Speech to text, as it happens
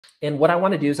And what I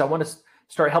want to do is I want to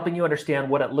start helping you understand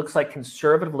what it looks like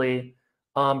conservatively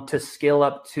to scale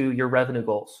up to your revenue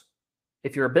goals.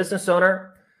 If you're a business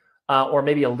owner or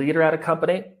maybe a leader at a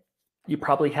company, you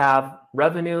probably have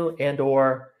revenue and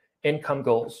or income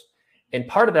goals. And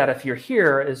part of that, if you're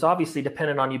here, is obviously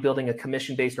dependent on you building a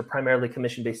commission-based or primarily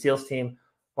commission-based sales team,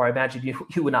 or I imagine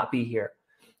you would not be here.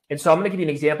 And so I'm going to give you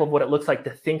an example of what it looks like to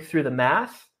think through the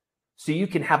math so you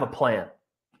can have a plan.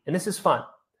 And this is fun.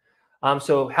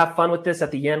 So have fun with this.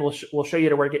 At the end, we'll show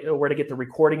you where to get the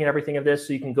recording and everything of this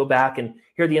so you can go back and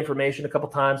hear the information a couple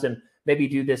times and maybe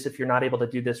do this if you're not able to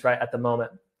do this right at the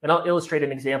moment. And I'll illustrate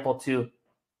an example to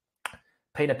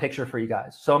paint a picture for you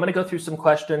guys. So I'm going to go through some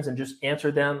questions and just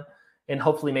answer them and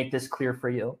hopefully make this clear for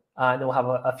you. And then we'll have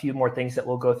a few more things that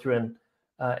we'll go through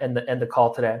in the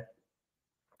call today.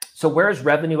 So where is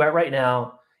revenue at right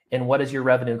now and what is your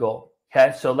revenue goal?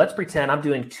 Okay, so let's pretend I'm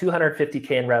doing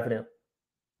 250K in revenue.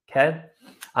 Okay,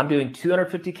 I'm doing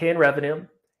 250K in revenue,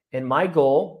 and my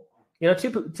goal,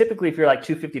 typically if you're like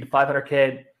 250 to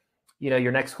 500K,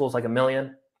 your next goal is like $1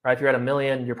 million, right? If you're at $1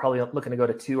 million, you're probably looking to go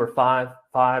to 2 or 5,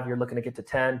 you're looking to get to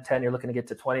 10, you're looking to get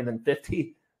to 20, then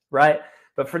 50, right?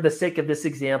 But for the sake of this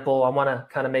example, I want to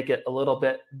kind of make it a little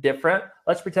bit different.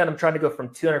 Let's pretend I'm trying to go from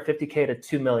 250K to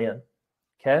 2 million,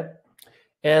 okay?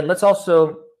 And let's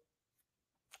also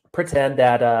pretend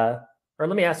that, or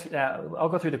let me ask you, I'll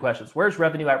go through the questions. Where's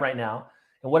revenue at right now?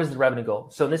 And what is the revenue goal?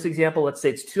 So in this example, let's say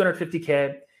it's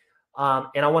 250K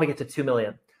and I want to get to 2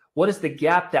 million. What is the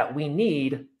gap that we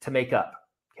need to make up?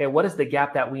 Okay, what is the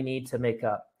gap that we need to make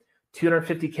up?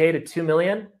 250K to 2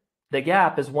 million, the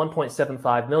gap is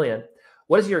 1.75 million.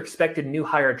 What is your expected new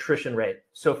hire attrition rate?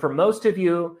 So for most of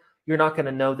you, you're not going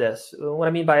to know this. What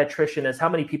I mean by attrition is how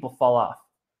many people fall off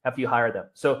after you hire them.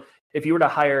 So if you were to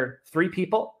hire 3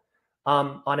 people,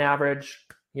 on average,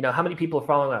 how many people are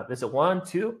falling off? Is it 1,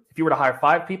 2? If you were to hire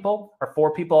 5 people or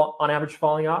 4 people on average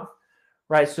falling off,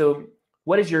 right? So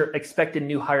what is your expected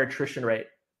new hire attrition rate?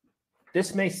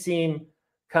 This may seem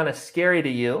kind of scary to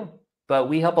you, but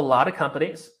we help a lot of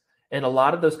companies, and a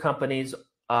lot of those companies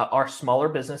are smaller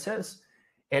businesses.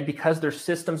 And because their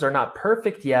systems are not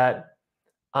perfect yet,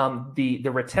 the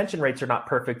retention rates are not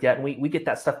perfect yet. And we get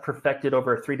that stuff perfected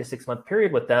over a 3 to 6 month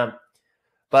period with them.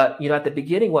 But at the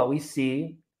beginning, what we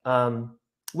see,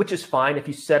 which is fine if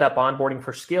you set up onboarding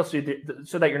for scale so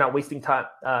that you're not wasting time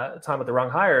with the wrong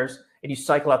hires and you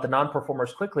cycle out the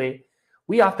non-performers quickly,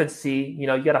 we often see, you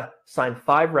got to sign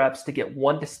 5 reps to get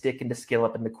 1 to stick and to scale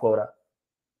up into quota.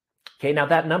 Okay, now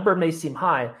that number may seem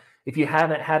high if you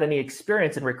haven't had any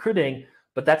experience in recruiting,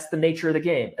 but that's the nature of the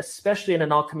game, especially in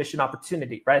an all-commission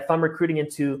opportunity, right? If I'm recruiting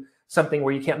into something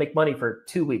where you can't make money for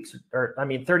 2 weeks,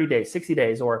 30 days, 60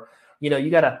 days, or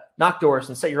you got to knock doors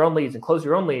and set your own leads and close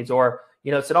your own leads, or,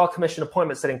 it's an all commission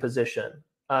appointment setting position,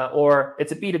 or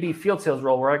it's a B2B field sales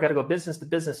role where I got to go business to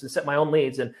business and set my own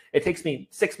leads. And it takes me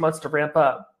 6 months to ramp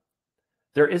up.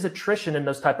 There is attrition in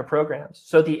those type of programs.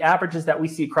 So the averages that we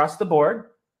see across the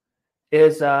board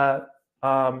is, on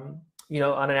an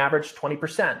average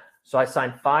 20%. So I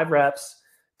sign 5 reps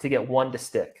to get 1 to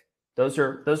stick. Those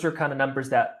are kind of numbers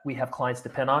that we have clients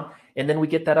depend on. And then we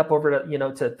get that up over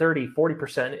to, to 30,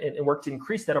 40% and work to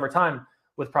increase that over time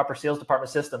with proper sales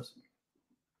department systems.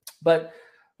 But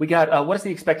we got, what is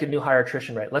the expected new hire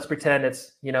attrition rate? Let's pretend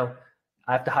it's, I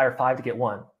have to hire 5 to get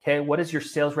 1. Okay. What is your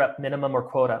sales rep minimum or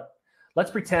quota?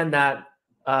 Let's pretend that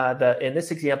in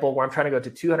this example where I'm trying to go to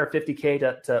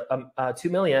 250K to 2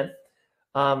 million,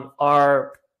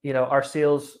 our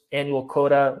sales annual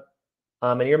quota,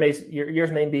 and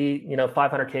yours may be,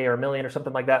 500K or $1 million or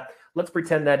something like that. Let's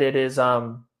pretend that it is,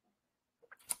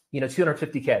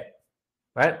 250K,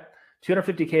 right?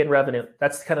 250K in revenue.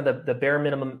 That's kind of the bare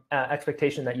minimum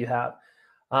expectation that you have.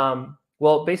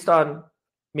 Well, based on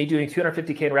me doing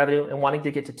 250K in revenue and wanting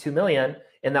to get to 2 million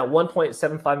and that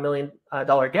 $1.75 million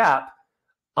gap,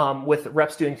 with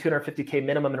reps doing 250K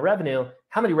minimum in revenue,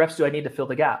 how many reps do I need to fill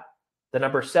the gap? The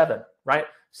number 7, right?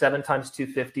 7 times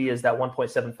 250 is that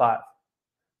 1.75.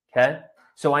 Okay.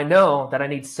 So I know that I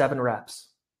need 7 reps.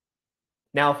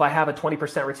 Now, if I have a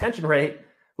 20% retention rate,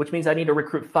 which means I need to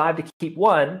recruit 5 to keep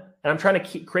 1, and I'm trying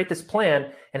to create this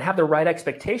plan and have the right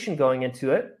expectation going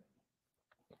into it,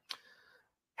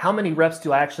 how many reps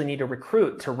do I actually need to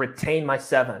recruit to retain my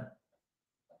 7?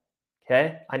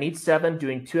 Okay. I need 7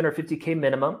 doing 250K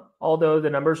minimum, although the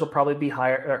numbers will probably be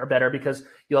higher or better because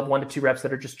you'll have 1 to 2 reps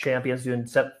that are just champions doing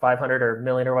 500 or $1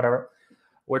 million or whatever.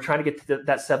 We're trying to get to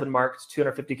that 7 mark,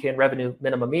 250K in revenue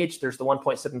minimum each. There's the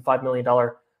 $1.75 million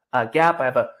gap. I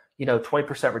have a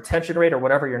 20% retention rate or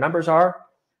whatever your numbers are.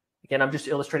 Again, I'm just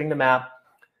illustrating the map.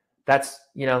 That's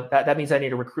that means I need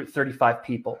to recruit 35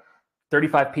 people.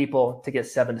 35 people to get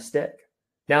 7 to stick.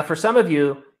 Now, for some of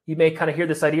you, you may kind of hear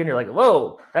this idea and you're like,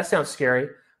 whoa, that sounds scary.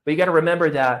 But you got to remember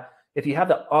that if you have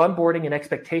the onboarding and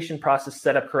expectation process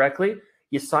set up correctly,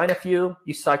 you sign a few,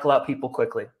 you cycle out people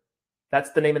quickly.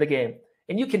 That's the name of the game.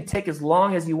 And you can take as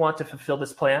long as you want to fulfill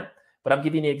this plan, but I'm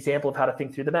giving you an example of how to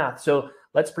think through the math. So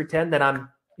let's pretend that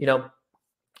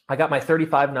I got my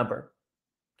 35 number.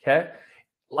 Okay.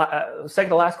 Second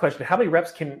to last question, how many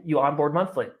reps can you onboard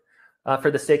monthly?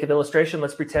 For the sake of illustration,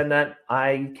 let's pretend that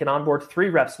I can onboard 3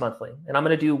 reps monthly, and I'm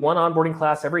going to do one onboarding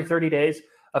class every 30 days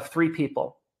of 3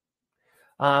 people.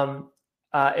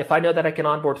 If I know that I can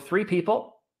onboard 3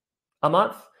 people a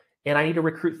month and I need to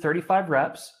recruit 35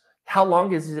 reps, how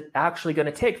long is it actually going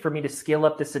to take for me to scale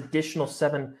up this additional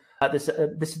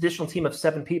this additional team of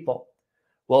 7 people?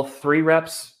 Well, 3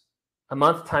 reps a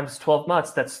month times 12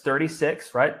 months, that's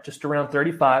 36, right? Just around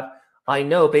 35. I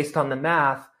know based on the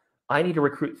math, I need to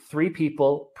recruit 3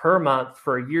 people per month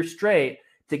for a year straight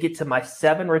to get to my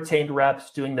 7 retained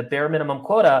reps doing the bare minimum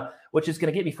quota, which is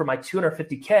going to get me from my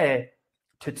 250K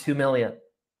to 2 million.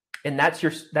 And that's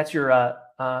your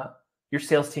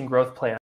sales team growth plan.